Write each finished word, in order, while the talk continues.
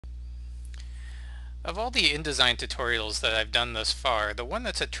Of all the InDesign tutorials that I've done thus far, the one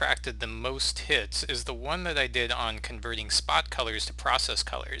that's attracted the most hits is the one that I did on converting spot colors to process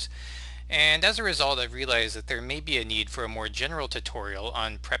colors. And as a result, I've realized that there may be a need for a more general tutorial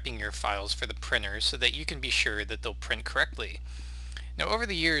on prepping your files for the printer so that you can be sure that they'll print correctly. Now, over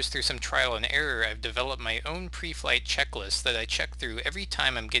the years, through some trial and error, I've developed my own pre-flight checklist that I check through every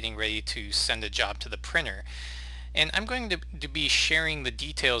time I'm getting ready to send a job to the printer. And I'm going to be sharing the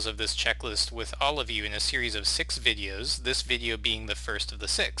details of this checklist with all of you in a series of 6 videos, this video being the first of the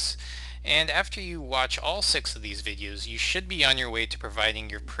 6. And after you watch all 6 of these videos, you should be on your way to providing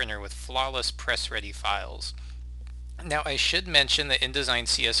your printer with flawless press-ready files. Now, I should mention that InDesign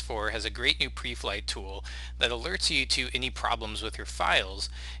CS4 has a great new pre-flight tool that alerts you to any problems with your files,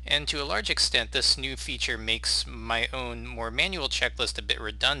 and to a large extent this new feature makes my own more manual checklist a bit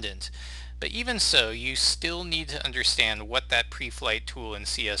redundant. But even so, you still need to understand what that pre-flight tool in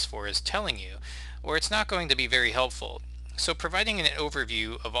CS4 is telling you, or it's not going to be very helpful. So providing an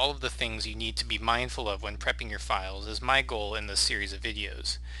overview of all of the things you need to be mindful of when prepping your files is my goal in this series of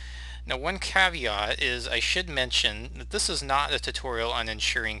videos. Now, one caveat is I should mention that this is not a tutorial on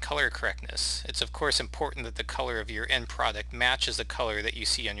ensuring color correctness. It's of course important that the color of your end product matches the color that you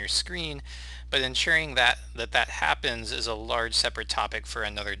see on your screen, but ensuring that happens is a large separate topic for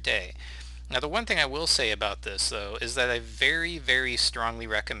another day. Now, the one thing I will say about this, though, is that I very strongly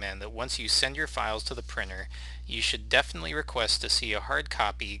recommend that once you send your files to the printer, you should definitely request to see a hard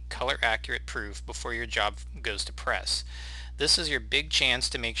copy, color-accurate proof before your job goes to press. This is your big chance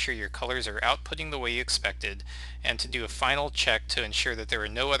to make sure your colors are outputting the way you expected, and to do a final check to ensure that there are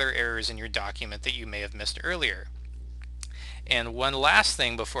no other errors in your document that you may have missed earlier. And one last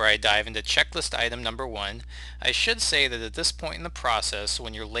thing before I dive into checklist item number 1, I should say that at this point in the process,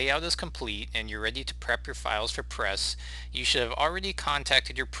 when your layout is complete and you're ready to prep your files for press, you should have already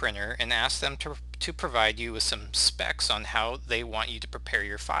contacted your printer and asked them to provide you with some specs on how they want you to prepare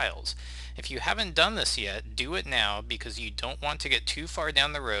your files. If you haven't done this yet, do it now, because you don't want to get too far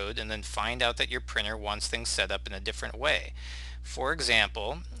down the road and then find out that your printer wants things set up in a different way. For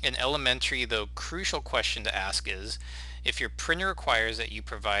example, an elementary though crucial question to ask is, if your printer requires that you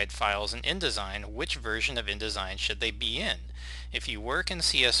provide files in InDesign, which version of InDesign should they be in? If you work in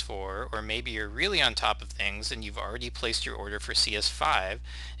CS4, or maybe you're really on top of things and you've already placed your order for CS5,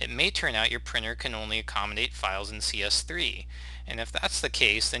 it may turn out your printer can only accommodate files in CS3. And if that's the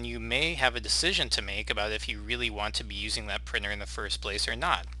case, then you may have a decision to make about if you really want to be using that printer in the first place or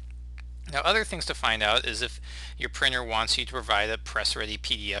not. Now, other things to find out is if your printer wants you to provide a press-ready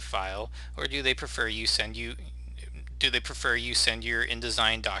PDF file, or do they prefer you send your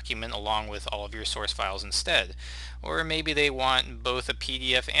InDesign document along with all of your source files instead? Or maybe they want both a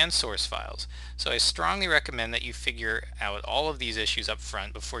PDF and source files. So I strongly recommend that you figure out all of these issues up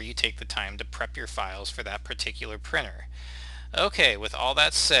front before you take the time to prep your files for that particular printer. Okay, with all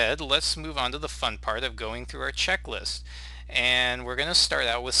that said, let's move on to the fun part of going through our checklist. And we're going to start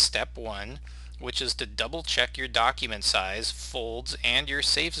out with step 1, which is to double check your document size, folds, and your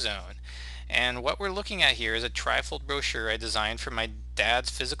safe zone. And what we're looking at here is a trifold brochure I designed for my dad's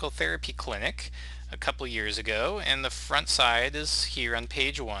physical therapy clinic a couple years ago, and the front side is here on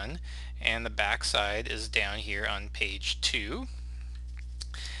page 1, and the back side is down here on page 2.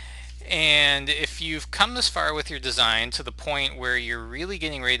 And if you've come this far with your design to the point where you're really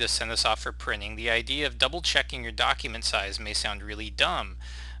getting ready to send this off for printing, the idea of double checking your document size may sound really dumb.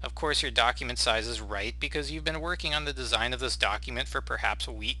 Of course, your document size is right because you've been working on the design of this document for perhaps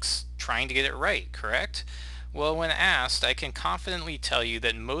weeks trying to get it right, correct? Well, when asked, I can confidently tell you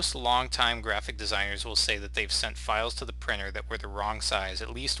that most longtime graphic designers will say that they've sent files to the printer that were the wrong size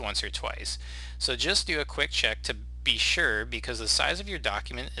at least once or twice. So just do a quick check to be sure, because the size of your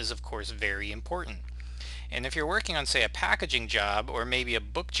document is of course very important. And if you're working on, say, a packaging job or maybe a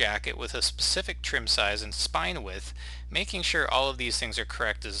book jacket with a specific trim size and spine width, making sure all of these things are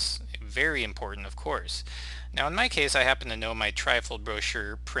correct is very important, of course. Now, in my case, I happen to know my trifold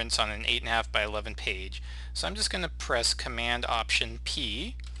brochure prints on an 8.5 by 11 page, so I'm just going to press Command Option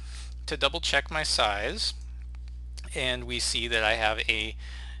P to double check my size, and we see that I have a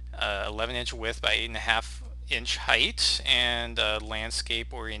 11-inch width by 8.5-inch height and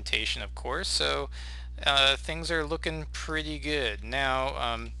landscape orientation, of course, so things are looking pretty good.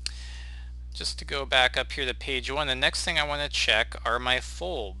 Now, just to go back up here to page 1, the next thing I want to check are my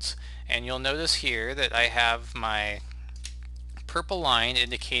folds. And you'll notice here that I have my purple line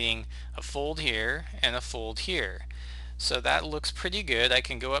indicating a fold here and a fold here. So that looks pretty good. I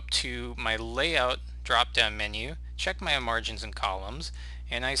can go up to my layout drop-down menu, check my margins and columns,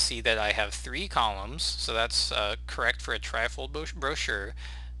 and I see that I have 3 columns, so that's correct for a trifold brochure.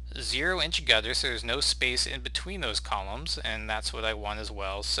 0-inch gutter, so there's no space in between those columns, and that's what I want as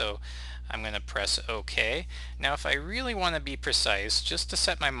well. So I'm going to press OK. Now if I really want to be precise, just to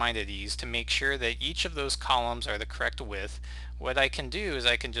set my mind at ease, to make sure that each of those columns are the correct width, what I can do is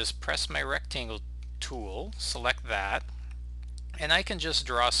I can just press my rectangle tool, select that, and I can just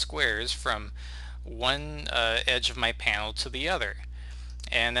draw squares from one edge of my panel to the other.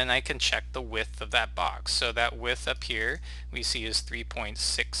 And then I can check the width of that box. So that width up here we see is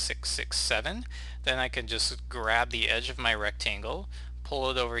 3.6667. Then I can just grab the edge of my rectangle, pull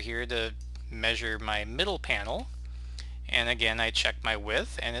it over here to measure my middle panel, and again I check my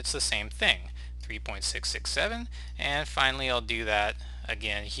width and it's the same thing, 3.667. And finally I'll do that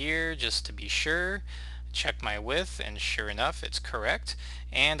again here just to be sure, check my width, and sure enough it's correct.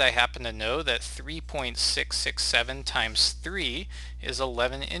 And I happen to know that 3.667 times 3 is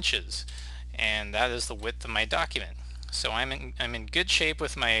 11 inches, and that is the width of my document. So I'm in good shape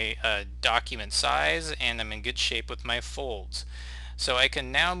with my document size, and I'm in good shape with my folds. So I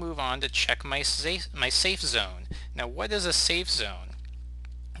can now move on to check my safe zone. Now what is a safe zone?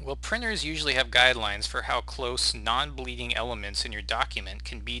 Well, printers usually have guidelines for how close non-bleeding elements in your document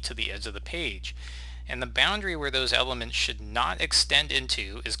can be to the edge of the page. And the boundary where those elements should not extend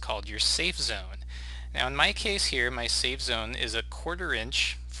into is called your safe zone. Now in my case here, my safe zone is a 1/4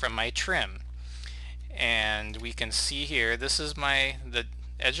 inch from my trim. And we can see here, this is the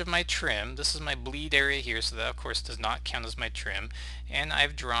edge of my trim. This is my bleed area here, so that of course does not count as my trim. And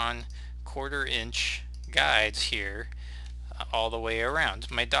I've drawn 1/4 inch guides here all the way around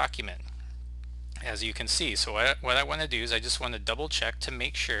my document, as you can see. So what I want to do is I just want to double check to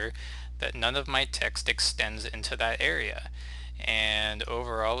make sure that none of my text extends into that area. And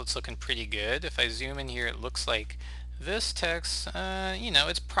overall it's looking pretty good. If I zoom in here, it looks like this text,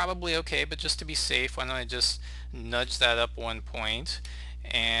 it's probably okay, but just to be safe, why don't I just nudge that up 1 point,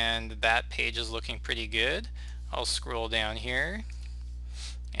 and that page is looking pretty good. I'll scroll down here,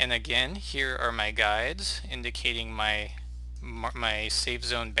 and again here are my guides indicating my safe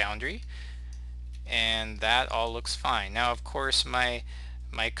zone boundary, and that all looks fine. Now of course my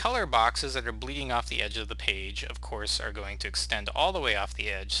color boxes that are bleeding off the edge of the page, of course, are going to extend all the way off the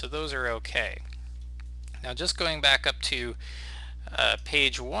edge, so those are okay. Now just going back up to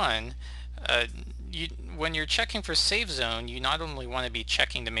page 1, when you're checking for safe zone, you not only want to be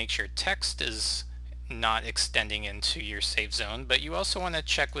checking to make sure text is not extending into your safe zone, but you also want to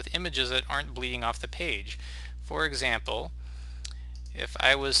check with images that aren't bleeding off the page. For example, if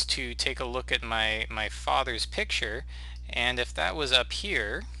I was to take a look at my father's picture, and if that was up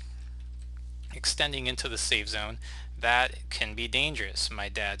here extending into the safe zone, that can be dangerous. My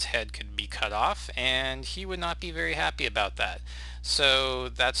dad's head could be cut off and he would not be very happy about that. So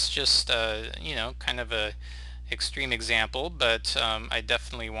that's just kind of a extreme example, but I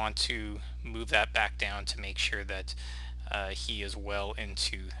definitely want to move that back down to make sure that he is well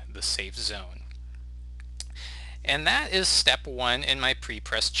into the safe zone. And that is step 1 in my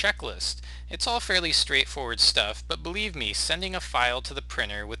Prepress checklist. It's all fairly straightforward stuff, but believe me, sending a file to the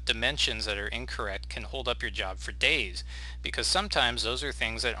printer with dimensions that are incorrect can hold up your job for days, because sometimes those are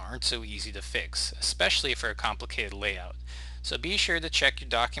things that aren't so easy to fix, especially for a complicated layout. So be sure to check your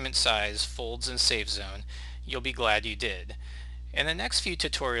document size, folds, and safe zone. You'll be glad you did. In the next few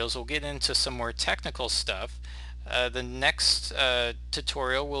tutorials, we'll get into some more technical stuff. The next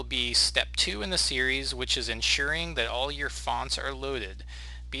tutorial will be step 2 in the series, which is ensuring that all your fonts are loaded.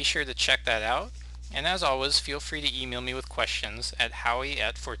 Be sure to check that out, and as always, feel free to email me with questions at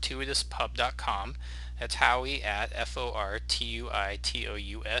howie@fortuitouspub.com. That's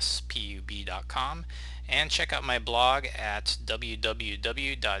howie@fortuitouspub.com, and check out my blog at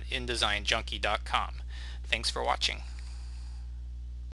www.indesignjunkie.com. Thanks for watching.